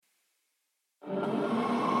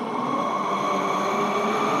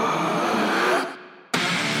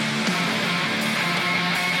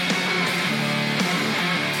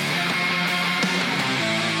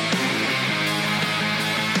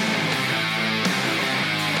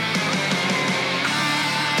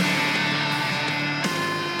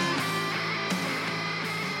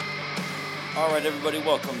right, everybody,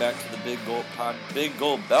 welcome back to the Big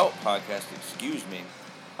Gold Belt podcast. Excuse me.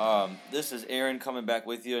 This is Aaron coming back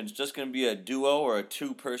with you, and it's just going to be a duo or a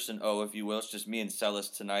two-person if you will. It's just me and Celis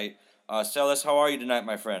tonight. Celis, how are you tonight,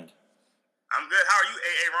 my friend? I'm good. How are you,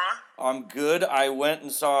 Aaron? I'm good. I went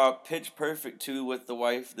and saw Pitch Perfect 2 with the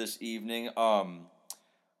wife this evening.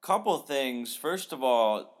 Couple things. First of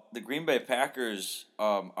all, the Green Bay Packers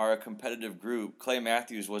are a competitive group. Clay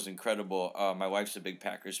Matthews was incredible. My wife's a big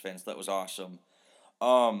Packers fan, so that was awesome.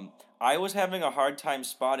 I was having a hard time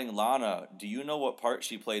spotting Lana. Do you know what part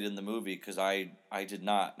she played in the movie? Because I did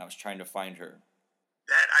not, and I was trying to find her.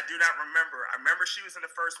 That I do not remember. I remember she was in the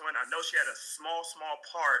first one. I know she had a small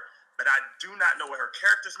part, but I do not know what her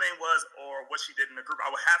character's name was or what she did in the group. I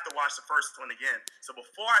would have to watch the first one again. So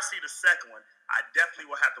before I see the second one, I definitely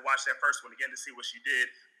will have to watch that first one again to see what she did.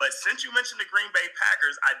 But since you mentioned the Green Bay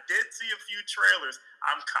Packers, I did see a few trailers.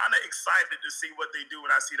 I'm kind of excited to see what they do when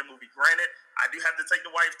I see the movie. Granted, I do have to take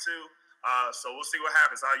the wife too, so we'll see what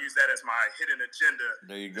happens. I'll use that as my hidden agenda.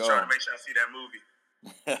 There you to go. try to make sure I see that movie.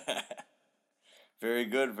 Very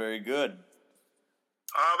good, very good.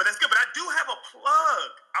 But that's good. But I do have a plug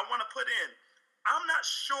I want to put in. I'm not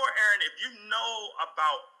sure, Aaron, if you know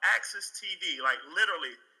about Access TV. Like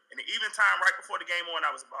literally, in the evening time, right before the game on,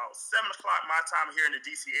 I was about 7 o'clock my time here in the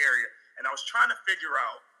DC area, and I was trying to figure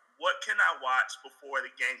out what can I watch before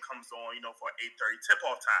the game comes on, for 8:30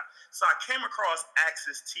 tip-off time. So I came across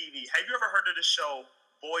Access TV. Have you ever heard of the show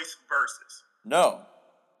Voice Versus? No.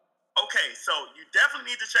 Okay, so you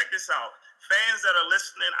definitely need to check this out. Fans that are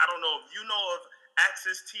listening, I don't know if you know of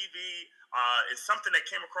Access TV. It's something that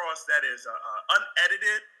came across that is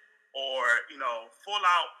unedited or full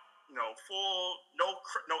out, full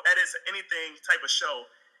no edits or anything type of show,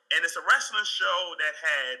 and it's a wrestling show that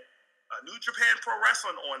had New Japan Pro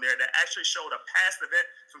Wrestling on there that actually showed a past event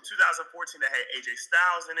from 2014 that had AJ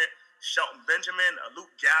Styles in it. Shelton Benjamin,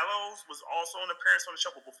 Luke Gallows was also an appearance on the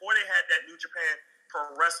show, but before they had that New Japan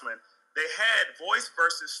Pro Wrestling, they had Voice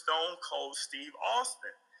versus Stone Cold Steve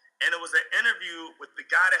Austin. And it was an interview with the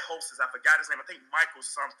guy that hosts this. I forgot his name. I think Michael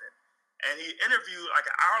something. And he interviewed, like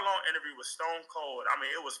an hour-long interview with Stone Cold. I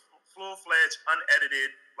mean, it was full-fledged,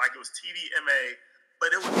 unedited, like it was TVMA.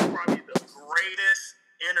 But it was probably the greatest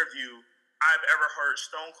interview I've ever heard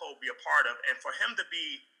Stone Cold be a part of. And for him to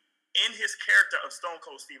be in his character of Stone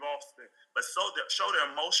Cold Steve Austin, but show the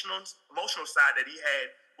emotional side that he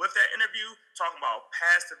had with that interview, talking about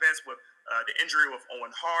past events with the injury with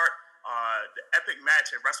Owen Hart, the epic match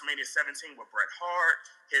at WrestleMania 17 with Bret Hart,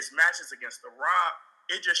 his matches against The Rock.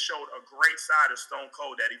 It just showed a great side of Stone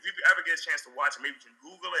Cold that if you ever get a chance to watch it, maybe you can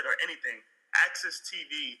Google it or anything. Access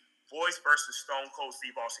TV, Voice versus Stone Cold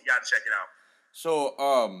Steve Austin. You got to check it out. So,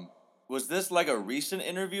 was this like a recent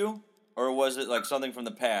interview, or was it like something from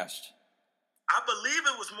the past? I believe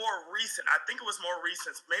it was more recent. I think it was more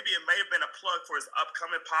recent. Maybe it may have been a plug for his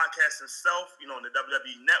upcoming podcast himself, on the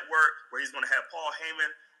WWE Network, where he's going to have Paul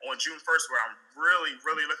Heyman on June 1st, where I'm really,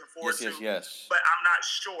 really looking forward to. Yes. But I'm not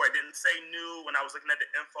sure. It didn't say new when I was looking at the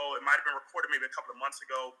info. It might have been recorded maybe a couple of months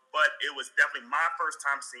ago, but it was definitely my first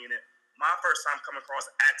time seeing it, my first time coming across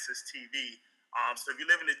Access TV. So if you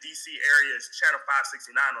live in the DC area, it's channel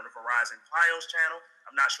 569 on the Verizon Fios channel.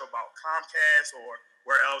 I'm not sure about Comcast or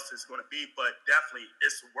where else it's going to be, but definitely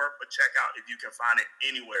it's worth a check out if you can find it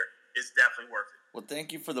anywhere. It's definitely worth it. Well, thank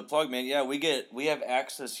you for the plug, man. Yeah, we have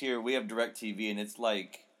access here. We have DirecTV, and it's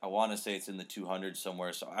like, I want to say it's in the 200s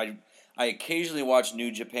somewhere. So I occasionally watch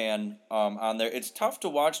New Japan on there. It's tough to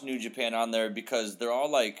watch New Japan on there because they're all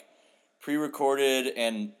like pre-recorded,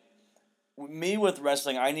 and me with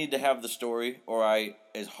wrestling, I need to have the story, or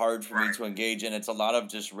it's hard for me to engage in. It's a lot of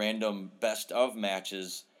just random best of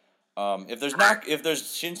matches. If there's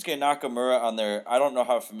Shinsuke Nakamura on there, I don't know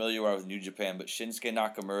how familiar you are with New Japan, but Shinsuke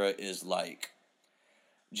Nakamura is like,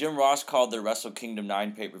 Jim Ross called the Wrestle Kingdom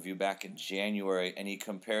 9 pay-per-view back in January, and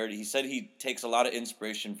he said he takes a lot of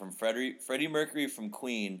inspiration from Freddie Mercury from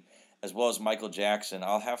Queen, as well as Michael Jackson.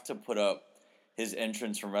 I'll have to put up his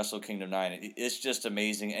entrance from Wrestle Kingdom 9. It's just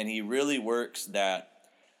amazing, and he really works that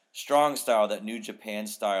strong style, that New Japan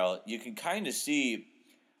style. You can kind of see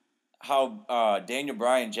how Daniel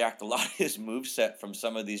Bryan jacked a lot of his moveset from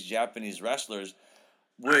some of these Japanese wrestlers,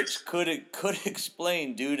 which could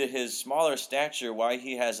explain, due to his smaller stature, why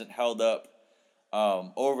he hasn't held up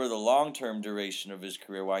over the long-term duration of his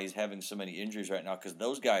career, why he's having so many injuries right now, because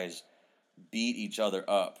those guys beat each other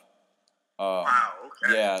up. Wow,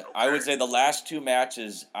 okay. Yeah, okay. I would say the last two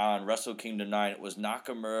matches on Wrestle Kingdom 9, it was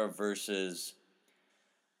Nakamura versus,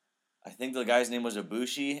 I think the guy's name was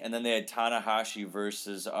Ibushi, and then they had Tanahashi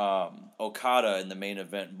versus Okada in the main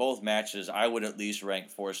event. Both matches, I would at least rank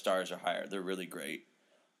 4 stars or higher. They're really great.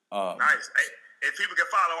 Nice. if people can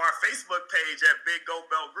follow our Facebook page at Big Gold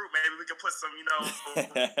Belt Group, maybe we can put some,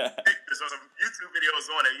 pictures or some YouTube videos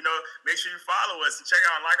on it. Make sure you follow us and check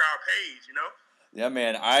out and like our page. Yeah,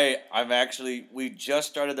 man. We just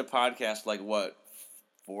started the podcast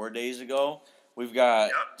 4 days ago. We've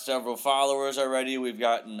got several followers already. We've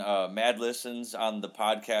gotten mad listens on the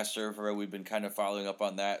podcast server. We've been kind of following up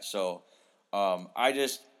on that. So I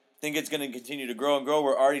just think it's going to continue to grow and grow.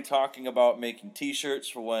 We're already talking about making T-shirts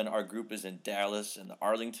for when our group is in Dallas and the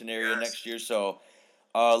Arlington area next year. So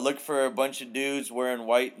look for a bunch of dudes wearing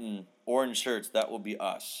white and orange shirts. That will be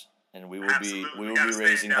us, and we will be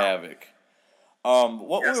raising havoc.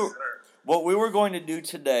 What we were going to do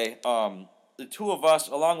today, the two of us,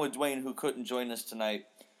 along with Dwayne, who couldn't join us tonight,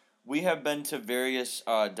 we have been to various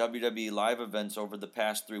WWE live events over the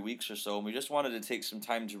past 3 weeks or so, and we just wanted to take some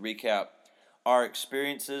time to recap our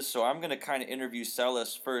experiences. So I'm going to kind of interview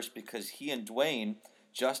Celis first because he and Dwayne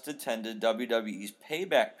just attended WWE's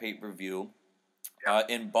Payback pay-per-view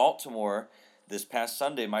in Baltimore this past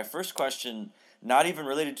Sunday. My first question, not even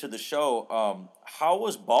related to the show, how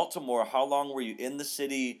was Baltimore? How long were you in the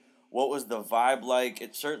city? What was the vibe like?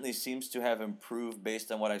 It certainly seems to have improved based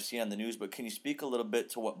on what I've seen on the news, but can you speak a little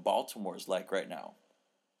bit to what Baltimore is like right now?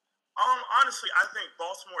 Honestly, I think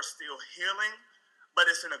Baltimore is still healing, but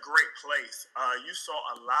it's in a great place. You saw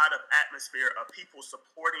a lot of atmosphere of people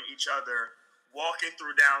supporting each other, walking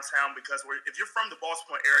through downtown, because if you're from the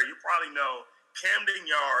Baltimore area, you probably know Camden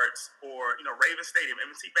Yards or Raven Stadium,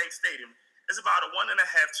 M&T Bank Stadium, is about a 1.5,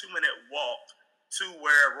 2-minute walk to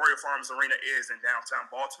where Royal Farms Arena is in downtown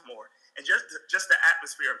Baltimore. And just the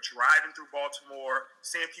atmosphere of driving through Baltimore,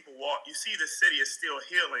 seeing people walk, you see the city is still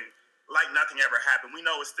healing like nothing ever happened. We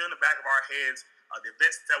know it's still in the back of our heads, the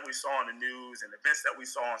events that we saw on the news and events that we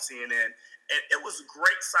saw on CNN. And it was a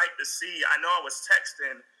great sight to see. I know I was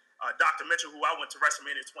texting Dr. Mitchell, who I went to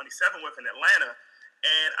WrestleMania 27 with in Atlanta,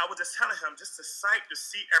 and I was just telling him, just a sight to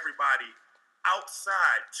see everybody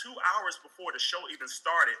outside 2 hours before the show even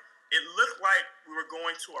started. It looked like we were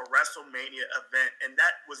going to a WrestleMania event, and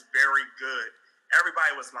that was very good.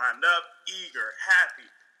 Everybody was lined up, eager, happy,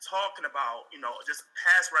 talking about, just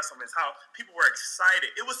past WrestleManias, how people were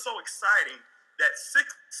excited. It was so exciting that 6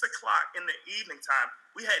 o'clock in the evening time,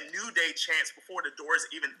 we had New Day chants before the doors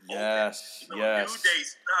even opened. New Day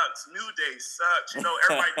sucks, New Day sucks.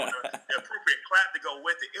 Everybody doing the appropriate clap to go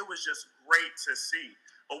with it. It was just great to see.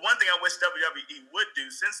 But one thing I wish WWE would do,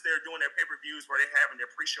 since they're doing their pay-per-views where they're having their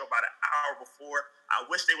pre-show about an hour before, I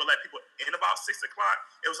wish they would let people in about 6 o'clock.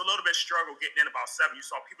 It was a little bit struggle getting in about 7. You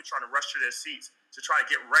saw people trying to rush to their seats to try to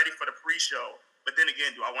get ready for the pre-show. But then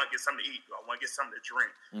again, do I want to get something to eat? Do I want to get something to drink?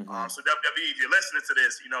 So WWE, if you're listening to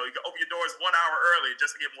this, you can open your doors 1 hour early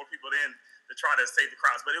just to get more people in to try to save the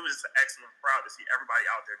crowds. But it was just an excellent crowd to see everybody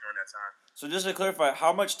out there during that time. So just to clarify,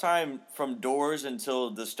 how much time from doors until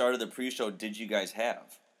the start of the pre-show did you guys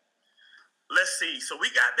have? Let's see. So we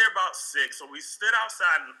got there about 6. So we stood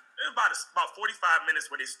outside about 45 minutes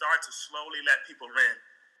where they start to slowly let people in.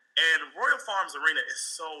 And Royal Farms Arena is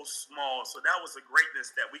so small, so that was the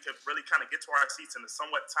greatness that we could really kind of get to our seats in a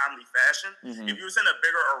somewhat timely fashion. If you was in a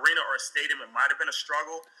bigger arena or a stadium, it might have been a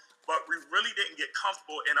struggle, but we really didn't get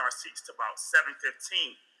comfortable in our seats to about 7:15.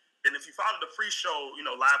 And if you followed the pre-show,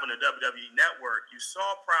 live on the WWE Network, you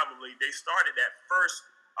saw probably they started that first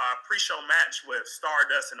pre-show match with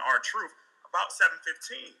Stardust and R-Truth about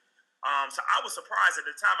 7:15. So I was surprised at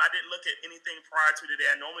the time. I didn't look at anything prior to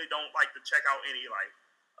today. I normally don't like to check out any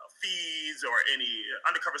feeds or any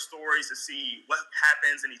undercover stories to see what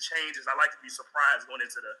happens, any changes. I like to be surprised going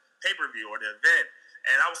into the pay-per-view or the event.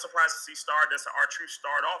 And I was surprised to see Stardust and R-Truth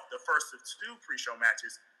start off the first of 2 pre-show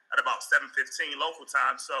matches at about 7:15 local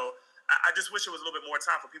time. So I just wish it was a little bit more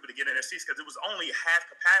time for people to get in their seats because it was only half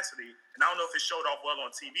capacity. And I don't know if it showed off well on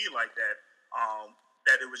TV like that,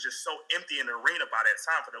 that it was just so empty in the arena by that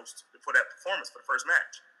time for that performance for the first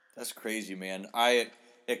match. That's crazy, man.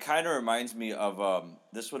 It kind of reminds me of,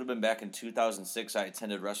 this would have been back in 2006. I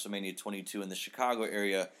attended WrestleMania 22 in the Chicago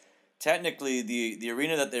area. Technically, the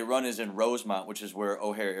arena that they run is in Rosemont, which is where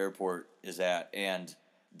O'Hare Airport is at. And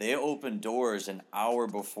they opened doors an hour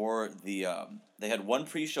before they had one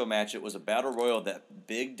pre-show match. It was a Battle Royal that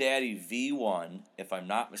Big Daddy V won, if I'm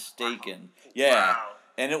not mistaken. Wow. Yeah. Wow.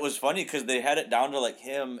 And it was funny because they had it down to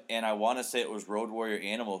him, and I want to say it was Road Warrior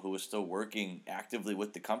Animal who was still working actively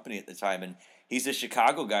with the company at the time. And he's a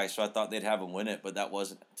Chicago guy, so I thought they'd have him win it, but that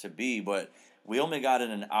wasn't to be. But we only got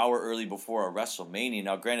in an hour early before a WrestleMania.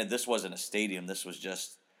 Now, granted, this wasn't a stadium. This would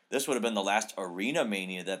have been the last Arena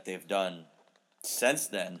Mania that they've done since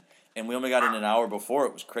then. And we only got in an hour before.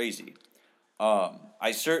 It was crazy.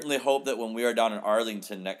 I certainly hope that when we are down in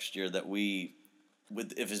Arlington next year that we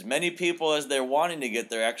with if as many people as they're wanting to get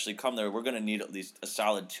there actually come there, we're going to need at least a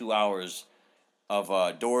solid 2 hours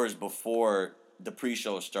of doors before the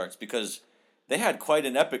pre-show starts, because they had quite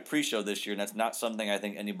an epic pre-show this year, and that's not something I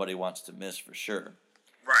think anybody wants to miss for sure.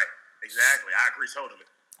 Right. Exactly. I agree totally.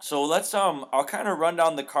 So let's I'll kind of run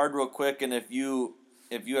down the card real quick, and if you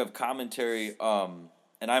have commentary,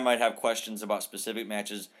 and I might have questions about specific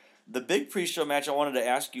matches. The big pre-show match, I wanted to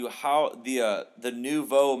ask you how the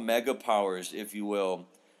Nouveau Mega Powers, if you will.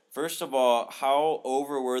 First of all, how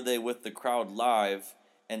over were they with the crowd live?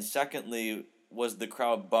 And secondly, was the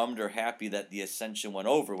crowd bummed or happy that the Ascension went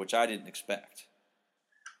over, which I didn't expect?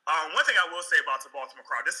 One thing I will say about the Baltimore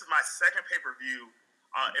crowd, this is my second pay-per-view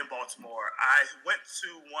in Baltimore. I went to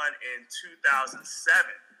one in 2007.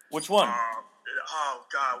 Which one? Oh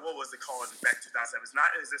God, what was it called back in 2007? It's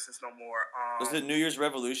not in existence no more. Was it New Year's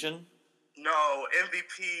Revolution? No,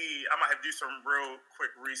 MVP. I might have to do some real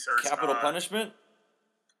quick research. Capital Punishment?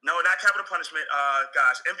 No, not Capital Punishment.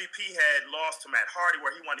 MVP had lost to Matt Hardy,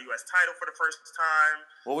 where he won the U.S. title for the first time.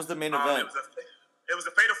 What was the main event? It was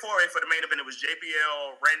a fatal four-way for the main event. It was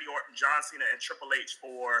JBL, Randy Orton, John Cena, and Triple H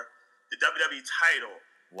for the WWE title.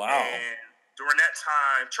 Wow. And during that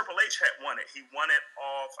time, Triple H had won it. He won it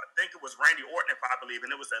off, I think it was Randy Orton, if I believe,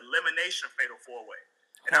 and it was an elimination fatal four-way.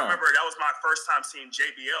 And I remember that was my first time seeing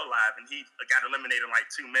JBL live, and he got eliminated in like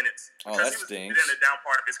 2 minutes. Because he was in the down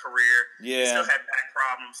part of his career. Yeah. He still had back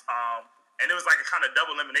problems. And it was like a kind of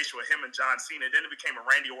double elimination with him and John Cena. Then it became a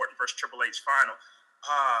Randy Orton versus Triple H final.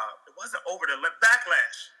 It wasn't over the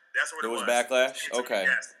Backlash. That's what it was. It was Backlash? Okay.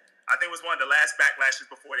 Yes. I think it was one of the last backlashes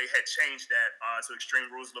before they had changed that to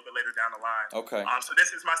Extreme Rules a little bit later down the line. Okay. So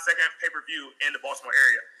this is my second pay-per-view in the Baltimore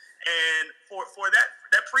area. And for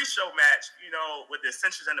that pre-show match, with the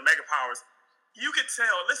Ascensions and the Mega Powers, you could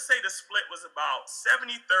tell, let's say the split was about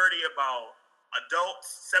 70-30, about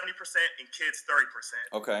adults 70% and kids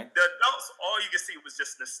 30%. Okay. The adults, all you could see was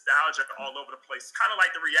just nostalgia all over the place. Kind of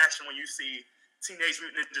like the reaction when you see Teenage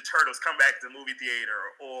Mutant Ninja Turtles come back to the movie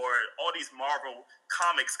theater, or all these Marvel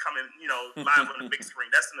comics coming, live on the big screen.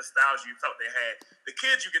 That's the nostalgia you felt they had. The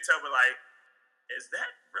kids, you could tell, were like, is that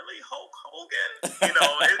really Hulk Hogan?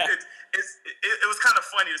 It was kind of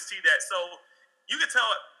funny to see that. So you could tell,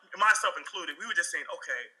 myself included, we were just saying,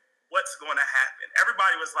 okay, what's going to happen?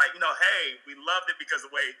 Everybody was like, hey, we loved it because the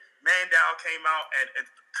way Mandow came out and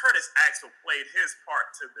Curtis Axel played his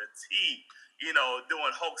part to the T,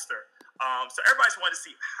 doing Hulkster. So everybody just wanted to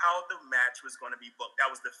see how the match was going to be booked.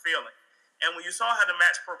 That was the feeling. And when you saw how the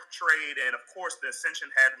match portrayed, and of course the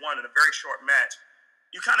Ascension had won in a very short match,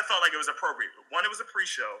 you kind of felt like it was appropriate. One, it was a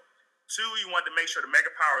pre-show. Two, you wanted to make sure the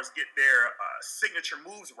Mega Powers get their signature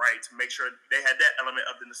moves right to make sure they had that element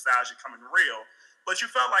of the nostalgia coming real. But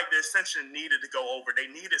you felt like the Ascension needed to go over.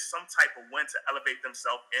 They needed some type of win to elevate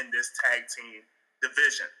themselves in this tag team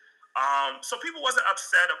division. So people wasn't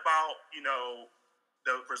upset about,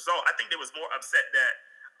 the result. I think they was more upset that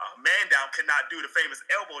Mandow could not do the famous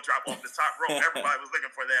elbow drop off the top rope. Everybody was looking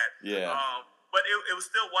for that. Yeah. But it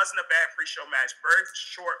still wasn't a bad pre-show match. Very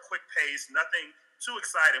short, quick pace, nothing too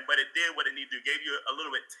exciting, but it did what it needed to do. Gave you a little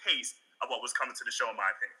bit taste of what was coming to the show, in my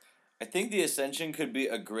opinion. I think the Ascension could be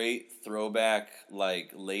a great throwback, like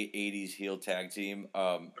late 80s heel tag team.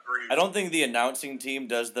 Agreed. I don't think the announcing team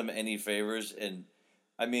does them any favors. And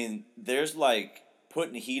I mean, there's like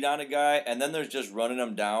putting heat on a guy, and then there's just running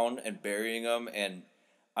them down and burying them. And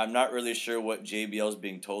I'm not really sure what JBL is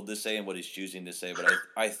being told to say and what he's choosing to say, but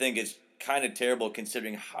I think it's kind of terrible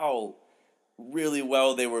considering how really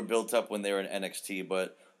well they were built up when they were in NXT.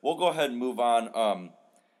 But we'll go ahead and move on.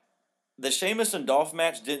 The Sheamus and Dolph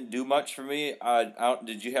match didn't do much for me.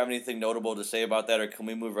 Did you have anything notable to say about that, or can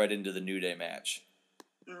we move right into the New Day match?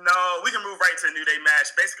 No, we can move right to the New Day match.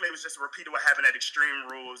 Basically, it was just a repeat of what happened at Extreme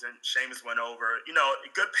Rules, and Sheamus went over.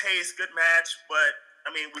 Good pace, good match, but,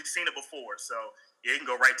 we've seen it before, so yeah, you can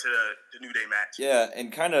go right to the New Day match. Yeah,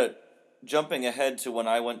 and kind of jumping ahead to when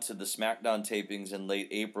I went to the SmackDown tapings in late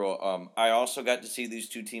April, I also got to see these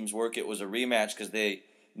two teams work. It was a rematch because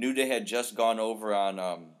New Day had just gone over on,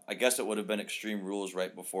 I guess it would have been Extreme Rules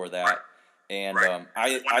right before that. Right. And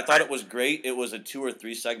I thought it was great. It was a 2 or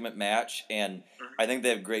 3 segment match, and I think they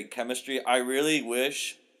have great chemistry. I really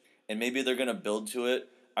wish, and maybe they're going to build to it,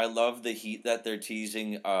 I love the heat that they're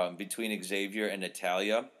teasing between Xavier and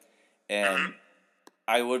Natalya. And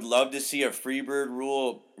I would love to see a Freebird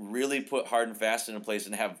rule really put hard and fast into place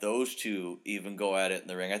and have those two even go at it in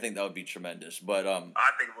the ring. I think that would be tremendous. But I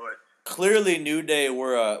think it would. Clearly, New Day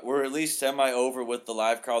were at least semi-over with the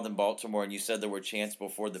live crowd in Baltimore, and you said there were chants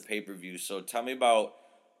before the pay-per-view. So tell me about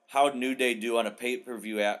how New Day do on a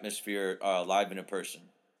pay-per-view atmosphere live and in person.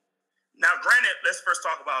 Now, granted, let's first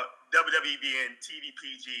talk about WWE being TV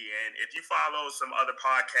PG. And if you follow some other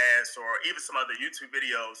podcasts or even some other YouTube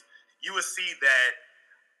videos, you will see that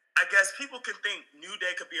I guess people can think New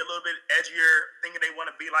Day could be a little bit edgier, thinking they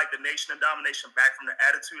want to be like the Nation of Domination back from the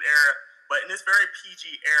Attitude Era. But in this very PG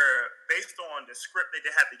era, based on the script that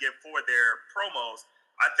they had to give for their promos,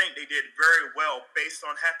 I think they did very well based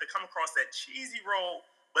on having to come across that cheesy role,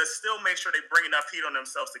 but still make sure they bring enough heat on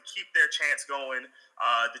themselves to keep their chance going.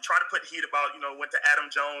 To try to put heat about, went to Adam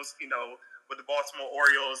Jones, with the Baltimore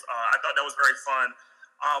Orioles. I thought that was very fun.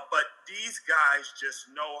 But these guys just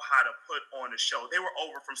know how to put on a show. They were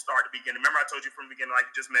over from start to beginning. Remember I told you from the beginning, like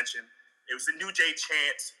you just mentioned, it was the New Day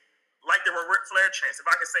chants, like there were Ric Flair chants. If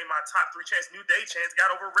I could say my top 3 chants, New Day chants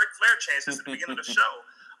got over Ric Flair chants just at the beginning of the show.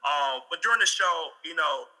 But during the show,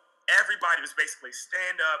 everybody was basically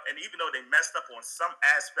stand up, and even though they messed up on some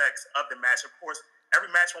aspects of the match, of course, every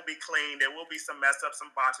match won't be clean. There will be some mess ups,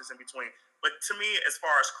 some botches in between. But to me, as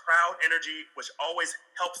far as crowd energy, which always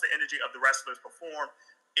helps the energy of the wrestlers perform,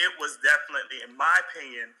 it was definitely, in my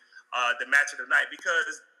opinion, the match of the night.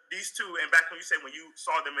 Because these two, and back when you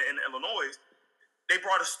saw them in Illinois, they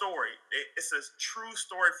brought a story. It's a true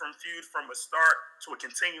story from feud from a start to a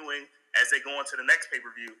continuing as they go into the next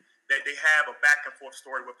pay-per-view, that they have a back-and-forth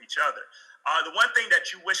story with each other. The one thing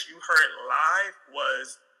that you wish you heard live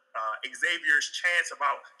was Xavier's chants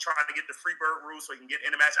about trying to get the Freebird rule so he can get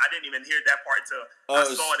in the match. I didn't even hear that part until I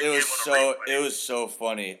saw it again on the replay. It was so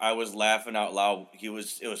funny. I was laughing out loud. It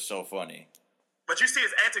was so funny. But you see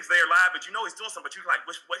his antics there live, but you know he's doing something. But you're like,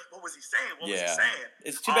 what was he saying? What was he saying?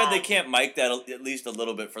 It's too bad they can't mic that at least a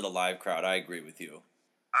little bit for the live crowd. I agree with you.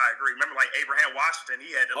 I agree. Remember, like Abraham Washington,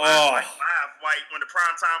 he had the live when the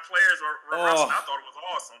primetime players were wrestling. I thought it was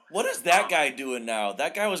awesome. What is that guy doing now?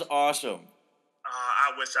 That guy was awesome.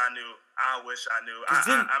 I wish I knew. I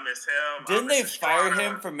miss him. Didn't they fire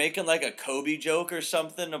him for making like a Kobe joke or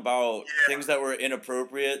something about things that were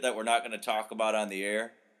inappropriate that we're not going to talk about on the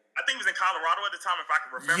air? I think he was in Colorado at the time, if I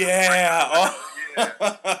can remember.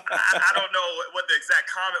 I don't know what the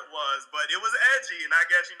exact comment was, but it was edgy, and I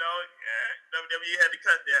guess WWE had to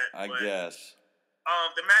cut that. I guess.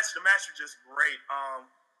 The match was just great.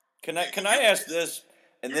 Can I ask this?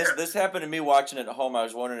 And this happened to me watching it at home. I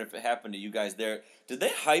was wondering if it happened to you guys there. Did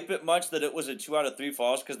they hype it much that it was a 2 out of 3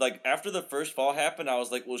 falls? Because like after the first fall happened, I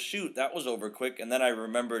was like, well, shoot, that was over quick. And then I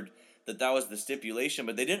remembered that was the stipulation,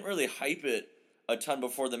 but they didn't really hype it a ton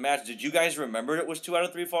before the match. Did you guys remember it was 2 out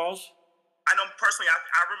of 3 falls? I know personally,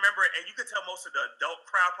 I remember it, and you could tell most of the adult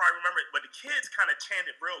crowd probably remember it, but the kids kind of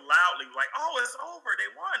chanted real loudly, like, "Oh, it's over! They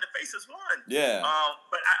won! The Faces won!" Yeah.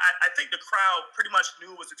 But I think the crowd pretty much knew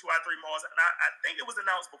it was the 2 out of 3 falls, and I think it was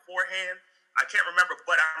announced beforehand. I can't remember,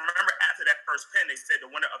 but I remember after that first pin, they said the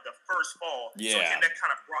winner of the first fall. Yeah. So again, that kind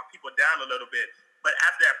of brought people down a little bit. But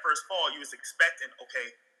after that first fall, you was expecting,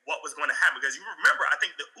 okay, what was going to happen? Because you remember, I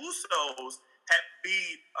think the Usos had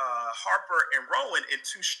beat Harper and Rowan in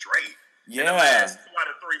 2 straight. Yeah. In the last 2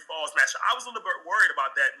 out of 3 falls match. I was a little bit worried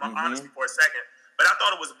about that, honestly, for a second. But I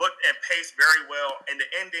thought it was booked and paced very well. And the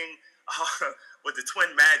ending with the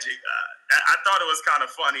twin magic, I thought it was kind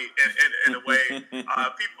of funny in a way.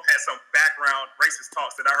 People had some background racist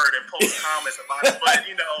talks that I heard in post comments about it. But,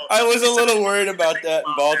 I was a little worried about that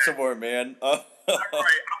in Baltimore, man.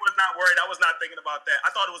 Right. I was not worried. I was not thinking about that.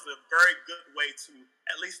 I thought it was a very good way to,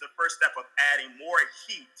 at least the first step of adding more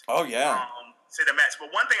heat. Oh, yeah. To the match.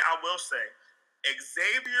 But one thing I will say,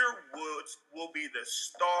 Xavier Woods will be the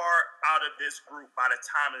star out of this group by the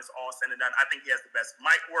time it's all said and done. I think he has the best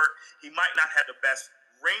mic work. He might not have the best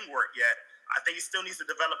ring work yet. I think he still needs to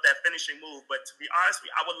develop that finishing move. But to be honest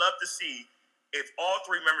with you, I would love to see if all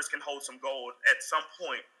 3 members can hold some gold at some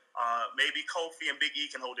point. Maybe Kofi and Big E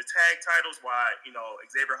can hold the tag titles while,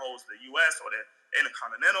 Xavier holds the U.S. or the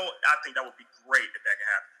Intercontinental. I think that would be great if that can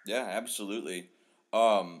happen. Yeah, absolutely.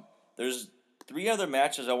 There's 3 other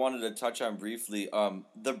matches I wanted to touch on briefly.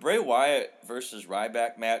 The Bray Wyatt versus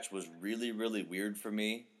Ryback match was really, really weird for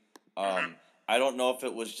me. I don't know if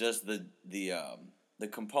it was just the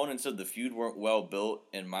components of the feud weren't well built,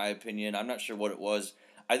 in my opinion. I'm not sure what it was.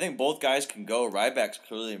 I think both guys can go. Ryback's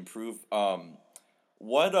clearly improved.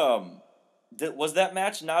 Was that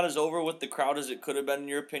match not as over with the crowd as it could have been, in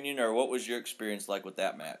your opinion, or what was your experience like with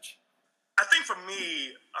that match? I think for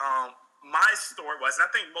me, my story was, and I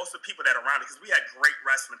think most of the people that are around it, because we had great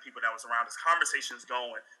wrestling people that was around us, conversations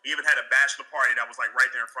going. We even had a bachelor party that was like right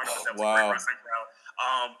there in front of us. That was a great wrestling crowd.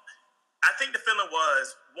 I think the feeling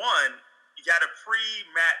was, one, you got a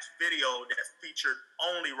pre-match video that featured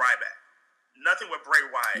only Ryback. Nothing with Bray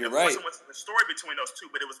Wyatt. You're of course, right. it was the story between those two,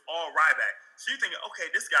 but it was all Ryback. So you're thinking,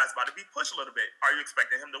 okay, this guy's about to be pushed a little bit. Are you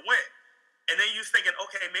expecting him to win? And then you're thinking,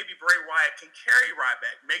 okay, maybe Bray Wyatt can carry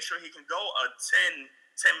Ryback, make sure he can go a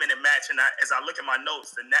 10-minute match. And as I look at my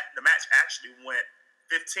notes, the match actually went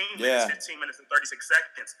 15 minutes and 36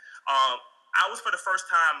 seconds. I was for the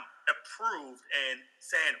first time approved and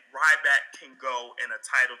saying Ryback can go in a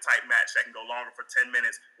title-type match that can go longer for 10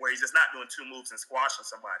 minutes where he's just not doing two moves and squashing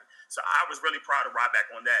somebody. So I was really proud of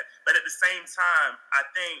Ryback on that. But at the same time, I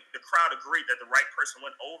think the crowd agreed that the right person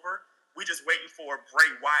went over. We just waiting for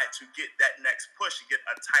Bray Wyatt to get that next push to get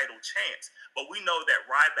a title chance. But we know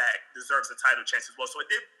that Ryback deserves a title chance as well. So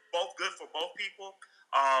it did both good for both people.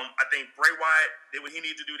 I think Bray Wyatt did what he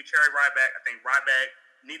needed to do to carry Ryback. I think Ryback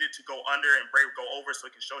needed to go under and Bray would go over so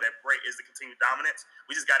he can show that Bray is the continued dominance.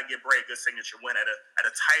 We just got to give Bray a good signature win at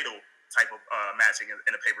a title type of matching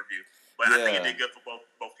in a pay-per-view. But I think it did good for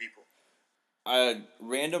both people.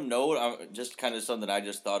 Random note, just kind of something I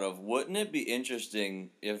just thought of. Wouldn't it be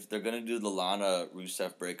interesting if they're going to do the Lana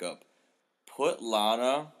Rusev breakup? Put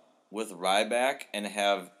Lana with Ryback and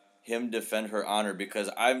have him defend her honor, because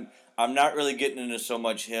I'm not really getting into so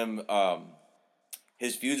much him.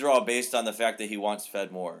 His feuds are all based on the fact that he wants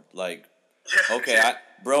fed more. Like, okay,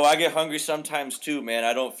 I get hungry sometimes too, man.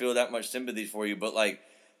 I don't feel that much sympathy for you, but like,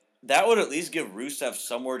 that would at least give Rusev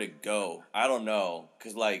somewhere to go. I don't know,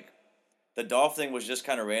 because like, the Dolph thing was just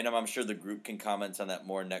kind of random. I'm sure the group can comment on that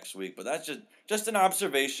more next week, but that's just an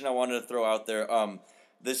observation I wanted to throw out there.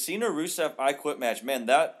 The Cena Rusev I Quit match, man,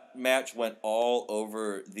 that match went all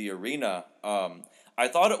over the arena. I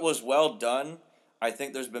thought it was well done. I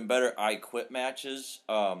think there's been better I Quit matches.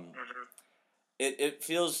 It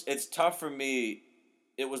feels, it's tough for me.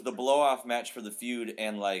 It was the blow off match for the feud,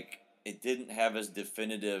 and like, it didn't have as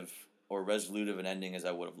definitive or resolutive an ending as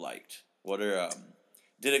I would have liked. What are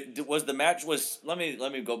let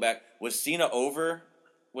me go back. Was Cena over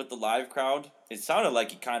with the live crowd? It sounded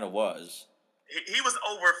like he kind of was. He was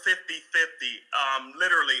over 50-50.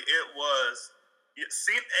 Literally, it was.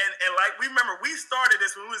 And like, we remember, we started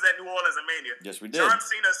this when we was at New Orleans and Mania. Yes, we did. John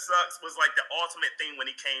Cena sucks was like the ultimate thing when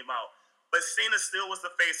he came out. But Cena still was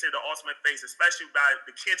the face here, the ultimate face, especially by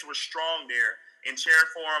the kids were strong there and cheering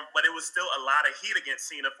for him. But it was still a lot of heat against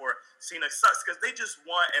Cena for Cena sucks because they just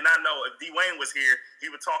want. And I know if D-Wayne was here, he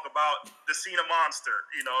would talk about the Cena monster.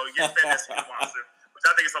 You know, get fed that Cena monster, which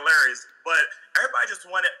I think is hilarious. But everybody just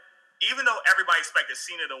wanted, even though everybody expected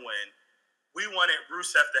Cena to win, we wanted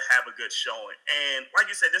Rusev to have a good showing. And like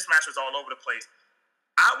you said, this match was all over the place.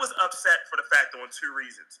 I was upset for the fact on two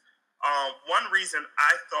reasons. One reason,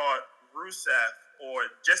 I thought Rusev,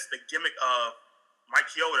 or just the gimmick of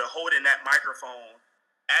Mike Chioda holding that microphone,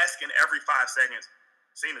 asking every 5 seconds,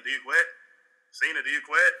 Cena, do you quit? Cena, do you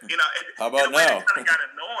quit? You know, how about It now? kind of got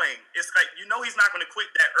annoying. It's like, you know, he's not going to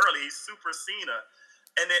quit that early. He's super Cena.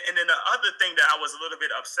 And then the other thing that I was a little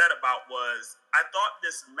bit upset about was I thought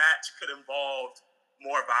this match could involve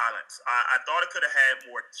more violence. I thought it could have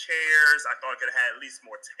had more chairs. I thought it could have had at least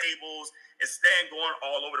more tables. Instead, going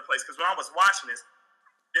all over the place. Because when I was watching this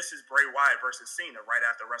is Bray Wyatt versus Cena right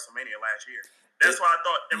after WrestleMania last year. That's what I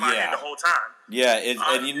thought in my head the whole time. Yeah,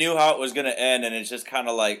 and you knew how it was going to end, and it's just kind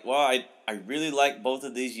of like, well, I really like both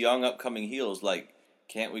of these young upcoming heels. Like,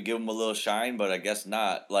 can't we give them a little shine? But I guess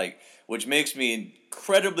not. Like, which makes me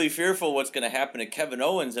incredibly fearful what's going to happen to Kevin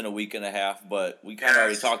Owens in a week and a half. But we kind of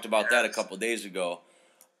already talked about that a couple days ago.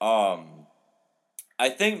 I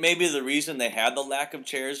think maybe the reason they had the lack of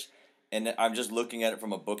chairs, and I'm just looking at it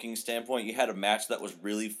from a booking standpoint, you had a match that was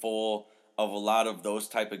really full of a lot of those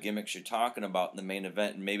type of gimmicks you're talking about in the main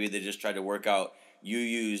event, and maybe they just tried to work out, you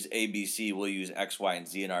use ABC, we'll use X, Y, and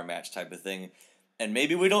Z in our match type of thing. And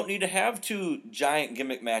maybe we don't need to have two giant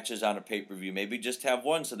gimmick matches on a pay-per-view. Maybe just have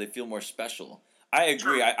one so they feel more special. I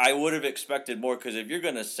agree. I would have expected more, because if you're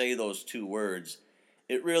going to say those two words,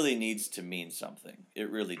 it really needs to mean something. It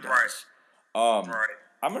really does. Right.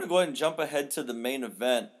 I'm going to go ahead and jump ahead to the main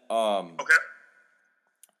event. Okay.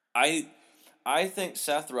 I think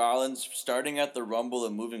Seth Rollins, starting at the Rumble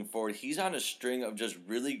and moving forward, he's on a string of just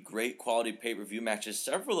really great quality pay-per-view matches,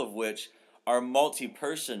 several of which are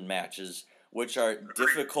multi-person matches, which are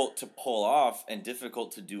difficult to pull off and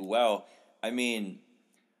difficult to do well. I mean,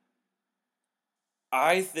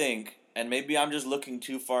 I think, and maybe I'm just looking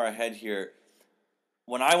too far ahead here,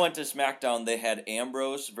 when I went to SmackDown, they had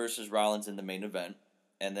Ambrose versus Rollins in the main event,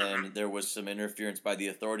 and then there was some interference by the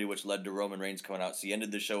Authority, which led to Roman Reigns coming out. So you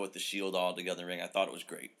ended the show with the Shield all together in the ring. I thought it was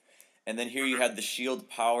great. And then here you had the Shield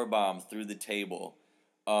powerbomb through the table,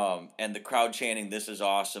 and the crowd chanting, "This is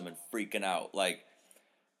awesome," and freaking out. Like,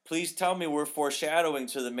 please tell me we're foreshadowing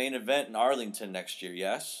to the main event in Arlington next year,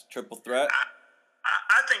 yes? Triple threat?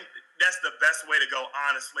 I think that's the best way to go,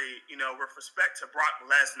 honestly. With respect to Brock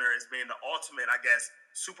Lesnar as being the ultimate, I guess,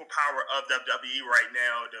 superpower of WWE right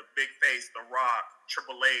now, the big face, The Rock,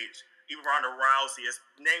 Triple H, even Ronda Rousey, his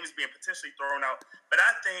name is being potentially thrown out. But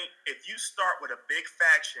I think if you start with a big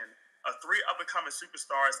faction of three up-and-coming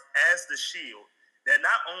superstars as the Shield, that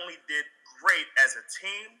not only did great as a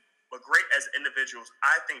team, but great as individuals,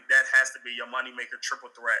 I think that has to be your moneymaker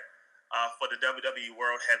triple threat for the WWE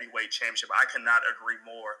World Heavyweight Championship. I cannot agree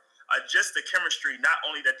more. Just the chemistry, not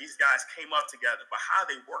only that these guys came up together, but how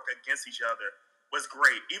they work against each other was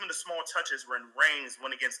great. Even the small touches when Reigns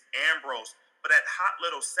went against Ambrose, but that hot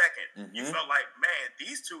little second, you felt like, man,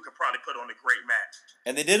 these two could probably put on a great match.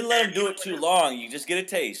 And they didn't let him do it too long. You just get a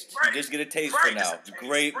taste. Right. You just get a taste Right. for now. Just a taste.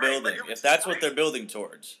 Great Right. building. Like, If that's what right. they're building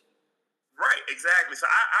towards. Right, exactly. So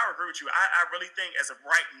I agree with you. I really think as of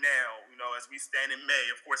right now, as we stand in May,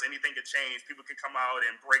 of course, anything could change. People can come out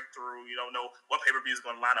and break through. You don't know what pay-per-view is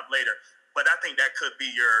going to line up later. But I think that could be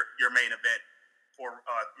your main event for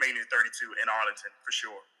Mania 32 in Arlington, for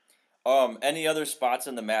sure. Any other spots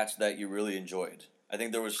in the match that you really enjoyed? I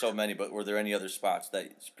think there were so many, but were there any other spots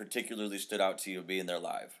that particularly stood out to you being there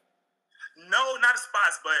live? No, not a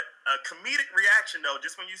spots, but a comedic reaction, though.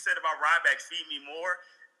 Just when you said about Ryback, feed me more,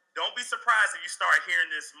 don't be surprised if you start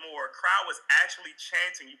hearing this more. Crowd was actually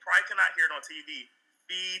chanting. You probably cannot hear it on TV.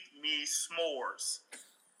 Feed me s'mores.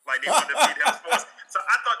 Like they wanted to feed him s'mores. So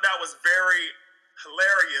I thought that was very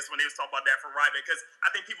hilarious when they was talking about that for Ryback, because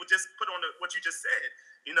I think people just put on what you just said.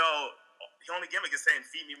 The only gimmick is saying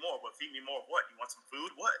feed me more, but feed me more of what? You want some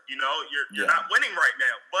food? What? You're not winning right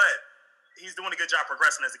now, but he's doing a good job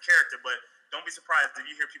progressing as a character. But don't be surprised if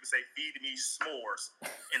you hear people say feed me s'mores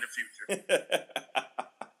in the future.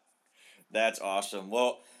 That's awesome.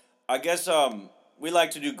 Well, I guess we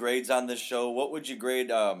like to do grades on this show. What would you grade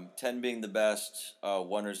 10 being the best, 1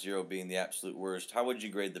 or 0 being the absolute worst? How would you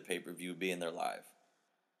grade the pay-per-view being there live?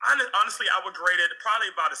 Honestly, I would grade it probably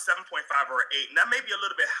about a 7.5 or an 8. And that may be a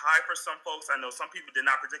little bit high for some folks. I know some people did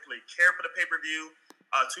not particularly care for the pay-per-view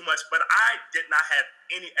too much, but I did not have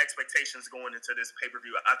any expectations going into this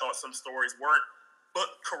pay-per-view. I thought some stories weren't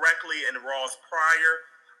booked correctly in Raw's prior,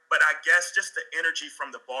 but I guess just the energy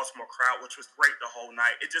from the Baltimore crowd, which was great the whole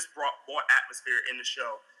night, it just brought more atmosphere in the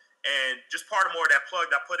show. And just part of more of that plug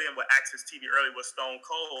that I put in with Access TV earlier was Stone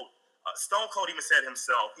Cold. Stone Cold even said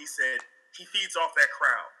himself, he said, he feeds off that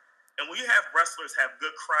crowd. And when you have wrestlers have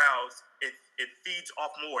good crowds, it feeds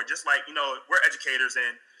off more. Just like, we're educators,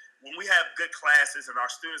 and when we have good classes and our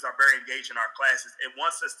students are very engaged in our classes, it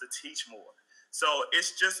wants us to teach more. So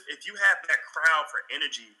it's just, if you have that crowd for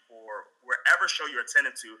energy for wherever show you're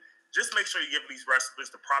attending to, just make sure you give these wrestlers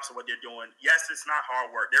the props of what they're doing. Yes, it's not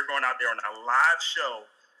hard work. They're going out there on a live show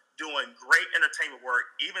doing great entertainment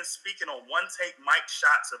work, even speaking on one-take mic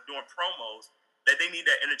shots of doing promos, that they need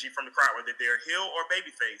that energy from the crowd, whether they're heel or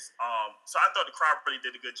babyface. So I thought the crowd really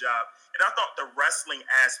did a good job. And I thought the wrestling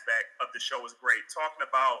aspect of the show was great. Talking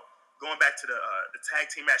about going back to the tag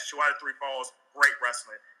team match, 2 out of 3 falls, great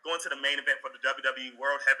wrestling. Going to the main event for the WWE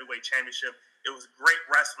World Heavyweight Championship, it was great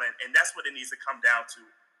wrestling, and that's what it needs to come down to.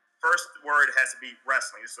 First word has to be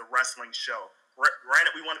wrestling. It's a wrestling show.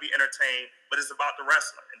 Granted, we want to be entertained, but it's about the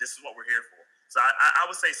wrestling, and this is what we're here for. So I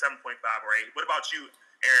would say 7.5 or 8. What about you,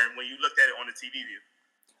 Aaron, when you looked at it on the TV view?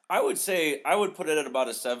 I would say I would put it at about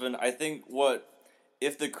a 7. I think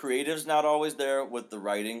if the creative's not always there with the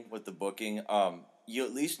writing, with the booking, you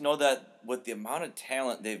at least know that with the amount of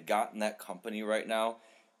talent they've got in that company right now,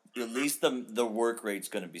 at least the work rate's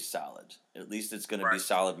going to be solid. At least it's going to be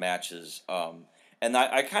solid matches. And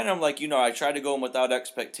I kind of I try to go in without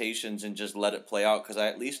expectations and just let it play out, because I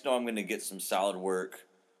at least know I'm going to get some solid work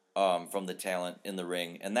from the talent in the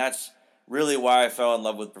ring. And that's really why I fell in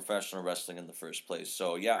love with professional wrestling in the first place.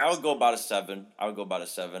 So, yeah, I would go about a 7.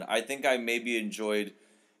 I think I maybe enjoyed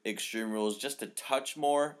Extreme Rules just a touch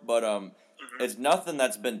more, but it's nothing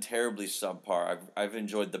that's been terribly subpar. I've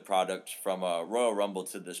enjoyed the product from Royal Rumble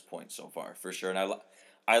to this point so far, for sure. And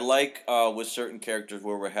I like with certain characters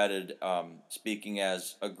where we're headed, speaking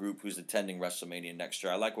as a group who's attending WrestleMania next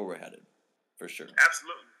year. I like where we're headed, for sure.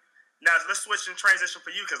 Absolutely. Now, let's switch and transition for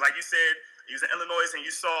you, because like you said, you was in Illinois and you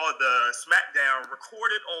saw the SmackDown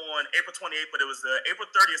recorded on April 28th, but it was the April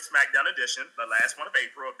 30th SmackDown edition, the last one of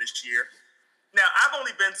April of this year. Now, I've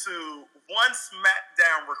only been to one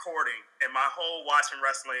SmackDown recording in my whole watching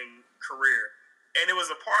wrestling career, and it was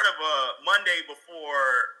a part of a Monday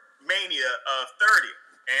before Mania of 30,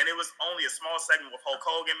 and it was only a small segment with Hulk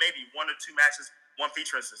Hogan, maybe 1 or 2 matches, one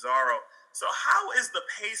featuring Cesaro. So how is the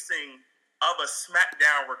pacing of a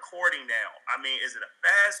SmackDown recording now? I mean, is it a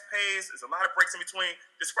fast pace? Is a lot of breaks in between?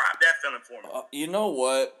 Describe that feeling for me. You know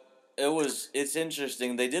what? It's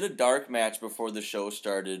interesting. They did a dark match before the show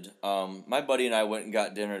started. My buddy and I went and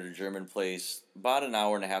got dinner at a German place about an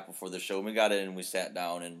hour and a half before the show. We got in and we sat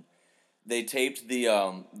down, and they taped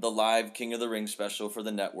the live King of the Ring special for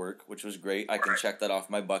the network, which was great. I can check that off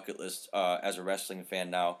my bucket list as a wrestling fan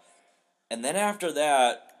now. And then after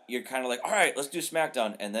that, you're kind of like, all right, let's do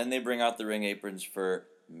SmackDown. And then they bring out the ring aprons for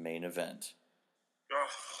Main Event,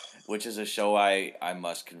 which is a show I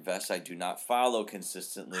must confess I do not follow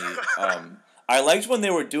consistently. I liked when they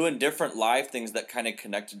were doing different live things that kind of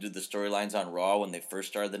connected to the storylines on Raw when they first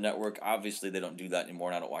started the network. Obviously, they don't do that anymore,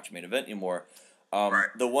 and I don't watch Main Event anymore.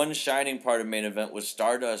 The one shining part of Main Event was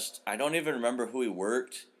Stardust. I don't even remember who he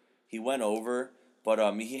worked. He went over,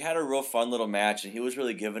 but he had a real fun little match, and he was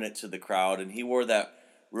really giving it to the crowd, and he wore that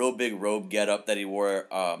real big robe getup that he wore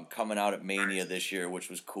coming out at Mania this year, which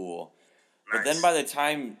was cool. But then by the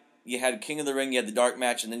time you had King of the Ring, you had the dark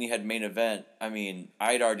match, and then you had Main Event, I mean,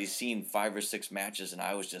 I had already seen 5 or 6 matches, and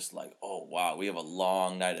I was just like, oh, wow, we have a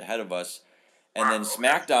long night ahead of us. And then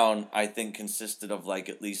SmackDown, I think, consisted of like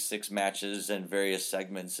at least 6 matches and various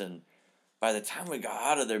segments, and by the time we got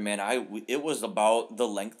out of there, man, it was about the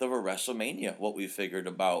length of a WrestleMania, what we figured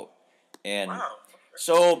about. And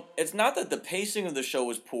so it's not that the pacing of the show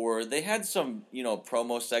was poor. They had some,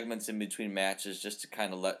 promo segments in between matches just to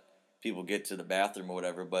kind of let people get to the bathroom or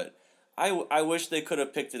whatever. But I wish they could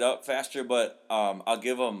have picked it up faster, but I'll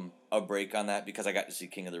give them a break on that because I got to see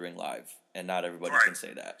King of the Ring live, and not everybody can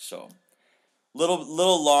say that. So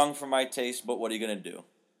little long for my taste, but what are you going to do?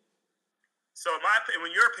 So,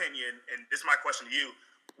 in your opinion, and this is my question to you,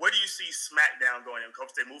 where do you see SmackDown going?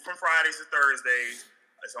 Because they moved from Fridays to Thursdays.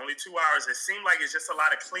 It's only 2 hours. It seemed like it's just a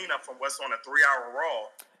lot of cleanup from what's on a 3-hour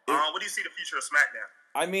Raw. What do you see the future of SmackDown?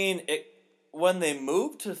 I mean, when they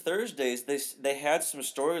moved to Thursdays, they had some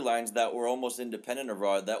storylines that were almost independent of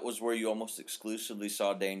Raw. That was where you almost exclusively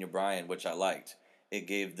saw Daniel Bryan, which I liked. It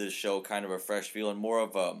gave the show kind of a fresh feel and more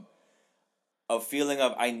of a feeling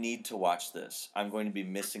of, I need to watch this. I'm going to be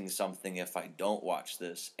missing something if I don't watch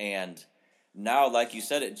this. And now, like you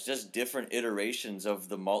said, it's just different iterations of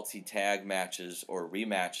the multi-tag matches, or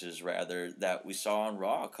rematches rather, that we saw on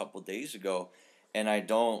Raw a couple days ago. And I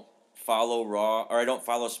don't follow Raw, or I don't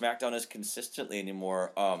follow SmackDown as consistently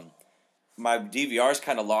anymore. My DVR's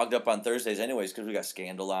kind of logged up on Thursdays anyways because we got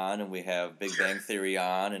Scandal on and we have Big Bang Theory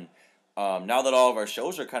on, and now that all of our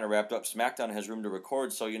shows are kind of wrapped up, SmackDown has room to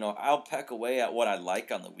record, so, I'll peck away at what I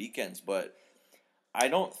like on the weekends, but I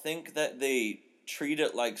don't think that they treat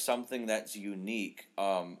it like something that's unique.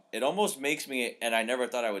 It almost makes me, and I never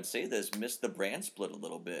thought I would say this, miss the brand split a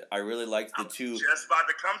little bit. I really liked the two. Just about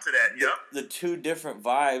to come to that, yep. The 2 different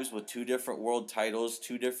vibes with 2 different world titles,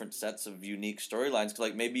 2 different sets of unique storylines.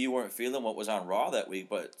 Like, maybe you weren't feeling what was on Raw that week,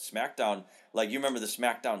 but SmackDown, like, you remember the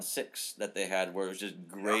SmackDown 6 that they had where it was just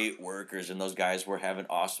great workers and those guys were having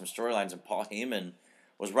awesome storylines, and Paul Heyman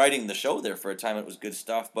was writing the show there for a time. It was good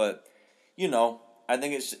stuff, but, I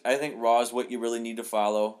think Raw is what you really need to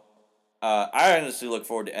follow. I honestly look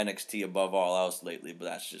forward to NXT above all else lately, but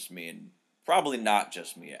that's just me, and probably not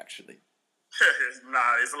just me, actually.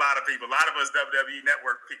 Nah, it's a lot of people. A lot of us WWE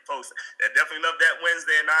Network folks that definitely love that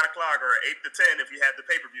Wednesday at 9 o'clock or 8 to 10 if you had the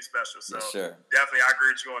pay-per-view special. So yes, sir. Definitely, I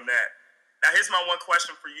agree with you on that. Now, here's my one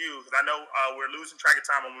question for you, because I know we're losing track of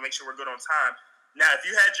time. I'm going to make sure we're good on time. Now, if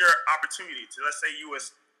you had your opportunity to, let's say you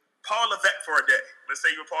was Paul Levesque for a day. Let's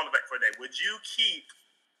say you were Paul Levesque for a day. Would you keep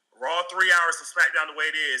Raw 3 hours of SmackDown the way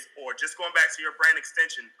it is, or just going back to your brand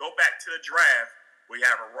extension, go back to the draft where you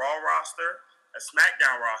have a Raw roster, a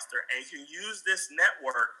SmackDown roster, and you can use this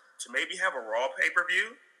network to maybe have a Raw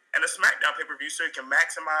pay-per-view and a SmackDown pay-per-view so you can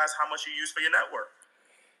maximize how much you use for your network?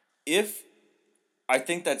 I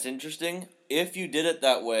think that's interesting. If you did it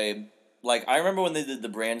that way, like, I remember when they did the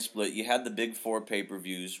brand split, you had the big 4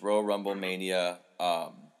 pay-per-views, Royal Rumble, Mania,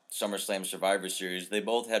 SummerSlam, Survivor Series. They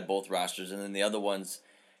both had both rosters, and then the other ones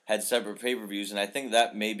had separate pay-per-views, and I think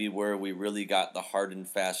that may be where we really got the hard and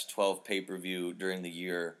fast 12 pay-per-view during the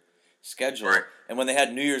year schedule. Right. And when they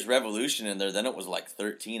had New Year's Revolution in there, then it was like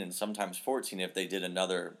 13 and sometimes 14 if they did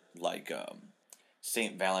another, like,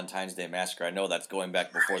 St. Valentine's Day Massacre. I know that's going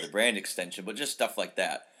back before the brand extension, but just stuff like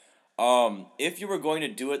that. If you were going to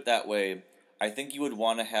do it that way, I think you would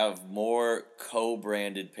want to have more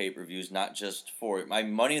co-branded pay-per-views, not just for it. My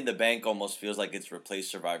Money in the Bank almost feels like it's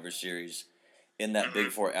replaced Survivor Series in that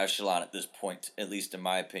Big 4 echelon at this point, at least in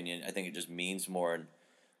my opinion. I think it just means more in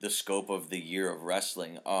the scope of the year of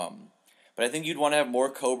wrestling. But I think you'd want to have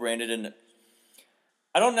more co-branded, and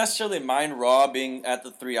I don't necessarily mind Raw being at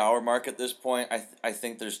the 3-hour mark at this point. I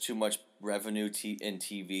think there's too much revenue in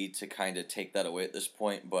TV to kind of take that away at this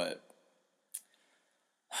point, but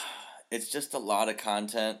it's just a lot of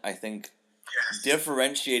content. I think Yes.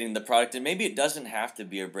 differentiating the product, and maybe it doesn't have to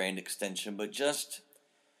be a brand extension, but just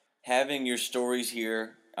having your stories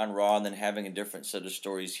here on Raw and then having a different set of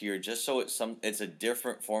stories here, just so it's a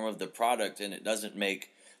different form of the product, and it doesn't make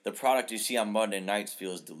the product you see on Monday nights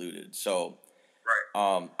feels diluted. So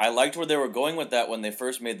Right. I liked where they were going with that when they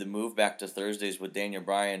first made the move back to Thursdays with Daniel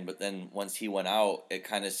Bryan, but then once he went out, it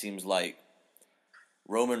kind of seems like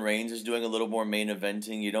Roman Reigns is doing a little more main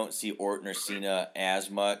eventing. You don't see Orton or Cena as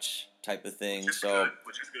much type of thing. So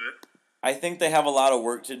Which is good. I think they have a lot of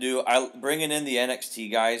work to do. Bringing in the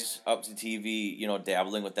NXT guys up to TV,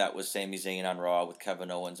 dabbling with that with Sami Zayn on Raw, with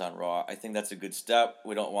Kevin Owens on Raw. I think that's a good step.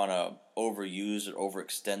 We don't want to overuse or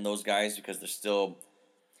overextend those guys because they're still.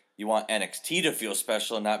 You want NXT to feel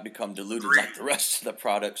special and not become diluted like the rest of the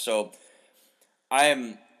product. So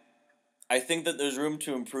I think that there's room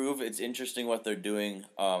to improve. It's interesting what they're doing.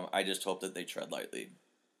 I just hope that they tread lightly.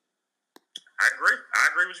 I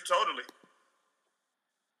agree with you totally.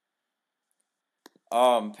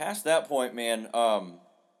 Past that point, man,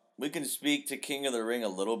 we can speak to King of the Ring a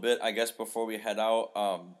little bit, I guess, before we head out.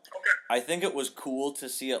 Okay. I think it was cool to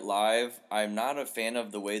see it live. I'm not a fan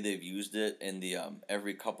of the way they've used it in the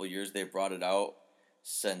every couple years they've brought it out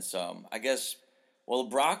since I guess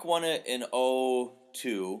Brock won it in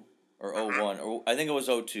 02 or 01 or I think it was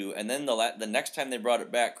 02, and then the next time they brought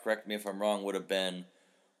it back, correct me if I'm wrong, would have been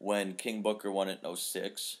when King Booker won it in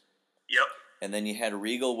 06. Yep. And then you had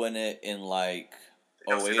Regal win it in like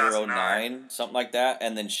 08 or 09, something like that,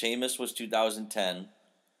 and then Sheamus was 2010.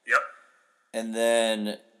 Yep. And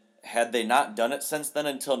then had they not done it since then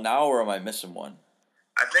until now, or am I missing one?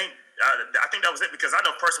 I think that was it, because I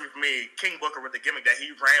know personally for me, King Booker with the gimmick that he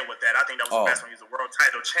ran with that, I think that was the best when he was a world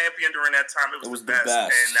title champion during that time. It was the best.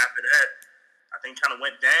 And after that, I think kind of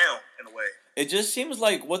went down in a way. It just seems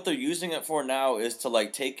like what they're using it for now is to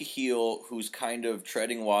like take a heel who's kind of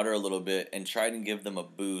treading water a little bit and try and give them a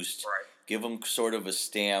boost. Right. Give them sort of a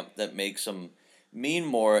stamp that makes them mean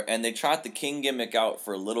more. And they trot the King gimmick out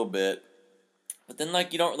for a little bit. But then,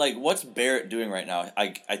 what's Barrett doing right now?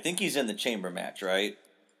 I think he's in the chamber match, right?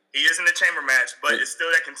 He is in the chamber match, but it's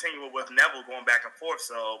still that continual with Neville going back and forth,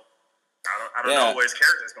 so I don't know where his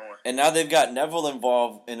character's going. And now they've got Neville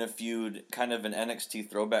involved in a feud, kind of an NXT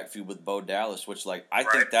throwback feud with Bo Dallas, which, I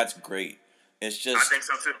think that's great. It's just... I think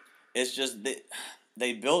so, too. It's just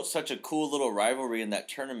they built such a cool little rivalry in that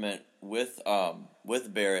tournament with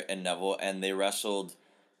Barrett and Neville, and they wrestled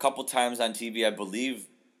a couple times on TV, I believe.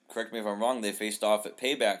 Correct me if I'm wrong, they faced off at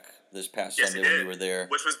Payback this past Sunday when you were there.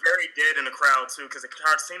 Which was very dead in the crowd, too, because the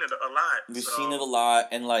crowd's seen it a lot. We've seen it a lot,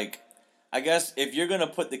 and, I guess if you're going to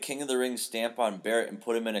put the King of the Ring stamp on Barrett and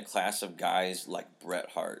put him in a class of guys like Bret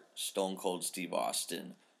Hart, Stone Cold Steve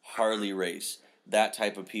Austin, Harley Race, that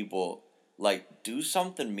type of people, do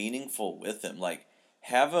something meaningful with him.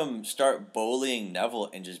 Have him start bullying Neville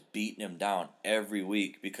and just beating him down every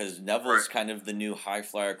week, because Neville's kind of the new high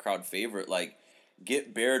flyer crowd favorite.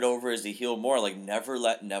 Get Barrett over as a heel more. Never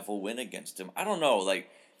let Neville win against him. I don't know.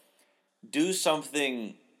 Do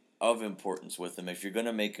something of importance with him if you're going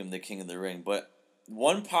to make him the King of the Ring. But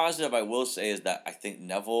one positive I will say is that I think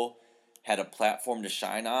Neville had a platform to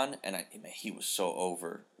shine on, and he was so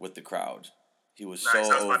over with the crowd. He was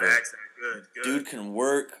so over. Good. Dude can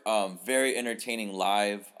work. Very entertaining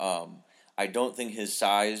live. I don't think his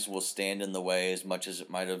size will stand in the way as much as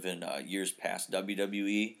it might have in years past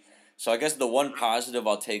WWE. So I guess the one positive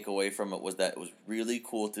I'll take away from it was that it was really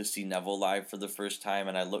cool to see Neville live for the first time,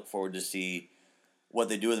 and I look forward to see what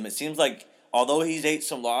they do with him. It seems like, although he's ate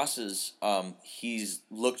some losses, he's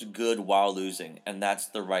looked good while losing, and that's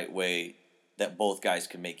the right way that both guys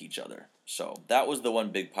can make each other. So that was the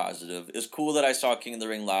one big positive. It's cool that I saw King of the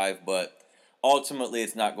Ring live, but ultimately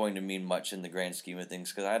it's not going to mean much in the grand scheme of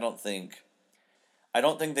things, because I don't think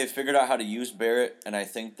they figured out how to use Barrett, and I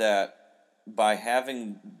think that by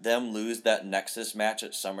having them lose that Nexus match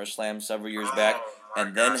at SummerSlam several years back,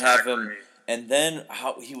 and then have him, and then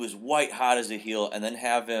how he was white hot as a heel, and then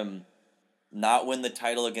have him not win the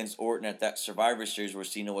title against Orton at that Survivor Series where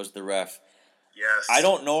Cena was the ref. Yes. I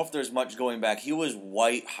don't know if there's much going back. He was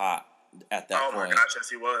white hot at that point. Oh my gosh, yes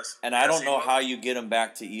he was. And I don't know how you get him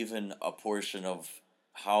back to even a portion of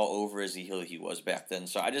how over as a heel he was back then.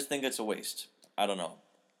 So I just think it's a waste. I don't know.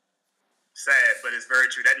 Sad, but it's very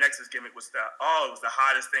true. That Nexus gimmick was it was the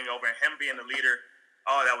hottest thing over, and him being the leader.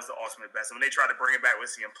 Oh, that was the ultimate best. And when they tried to bring it back with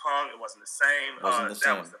CM Punk, it wasn't the same.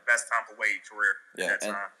 That was the best time for Wade's career at that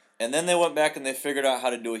time. And then they went back and they figured out how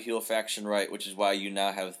to do a heel faction right, which is why you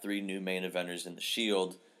now have 3 new main eventers in the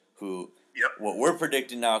Shield, who what we're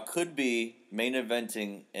predicting now could be main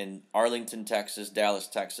eventing in Arlington, Texas, Dallas,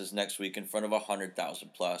 Texas next week in front of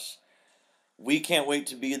 100,000 plus. We can't wait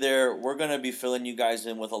to be there. We're going to be filling you guys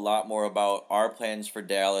in with a lot more about our plans for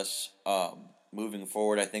Dallas moving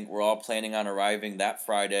forward. I think we're all planning on arriving that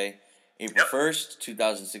Friday, April 1st,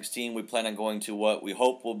 2016. We plan on going to what we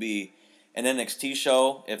hope will be an NXT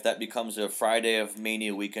show, if that becomes a Friday of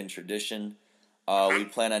Mania weekend tradition. We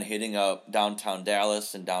plan on hitting up downtown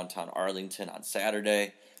Dallas and downtown Arlington on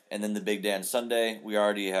Saturday, and then the big day on Sunday. We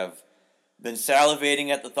already have been salivating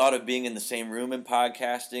at the thought of being in the same room and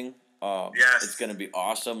podcasting. Yes. It's going to be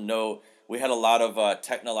awesome. No, we had a lot of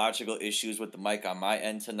technological issues with the mic on my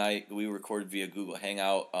end tonight. We recorded via Google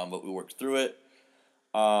Hangout, but we worked through it.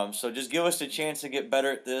 So just give us a chance to get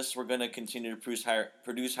better at this. We're going to continue to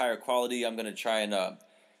produce higher quality. I'm going to try and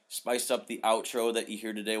spice up the outro that you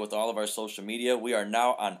hear today with all of our social media. We are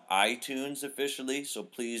now on iTunes officially, so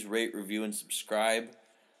please rate, review, and subscribe.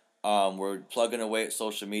 We're plugging away at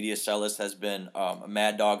social media. Celis has been a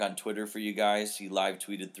mad dog on Twitter for you guys. He live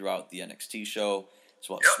tweeted throughout the NXT show as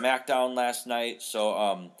well as SmackDown last night.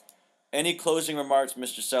 So any closing remarks,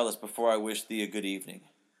 Mr. Celis, before I wish thee a good evening?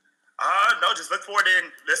 No, just look forward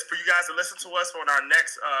for you guys to listen to us on our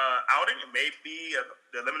next outing. It may be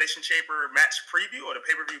the Elimination Chamber match preview or the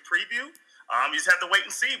pay-per-view preview. You just have to wait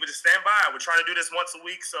and see, but just stand by. We're trying to do this once a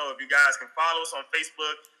week, so if you guys can follow us on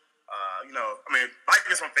Facebook, like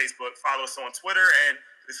us on Facebook, follow us on Twitter, and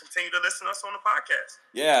just continue to listen to us on the podcast.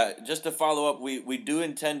 Yeah, just to follow up, we do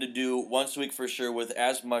intend to do once a week for sure with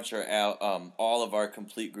as much or all of our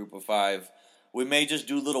complete group of 5. We may just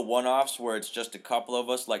do little one-offs where it's just a couple of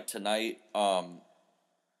us, like tonight.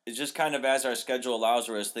 It's just kind of as our schedule allows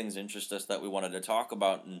or as things interest us that we wanted to talk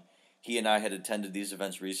about. And he and I had attended these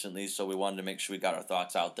events recently, so we wanted to make sure we got our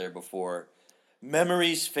thoughts out there before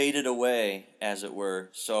memories faded away, as it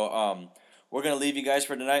were. So we're going to leave you guys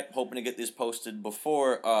for tonight, hoping to get this posted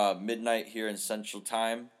before midnight here in Central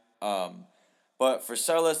Time. But for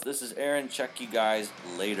Celis, this is Aaron. Check you guys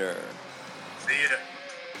later. See ya.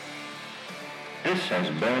 This has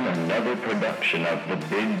been another production of the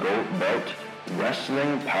Big Gold Belt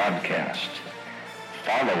Wrestling Podcast.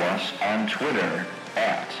 Follow us on Twitter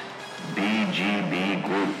at BGB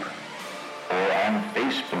Group or on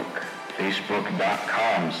Facebook,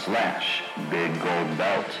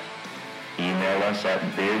 facebook.com/BigGoldBelt. Email us at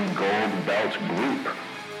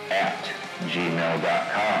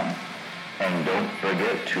BigGoldBeltGroup@gmail.com. And don't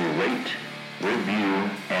forget to rate, review,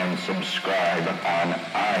 and subscribe on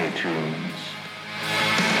iTunes.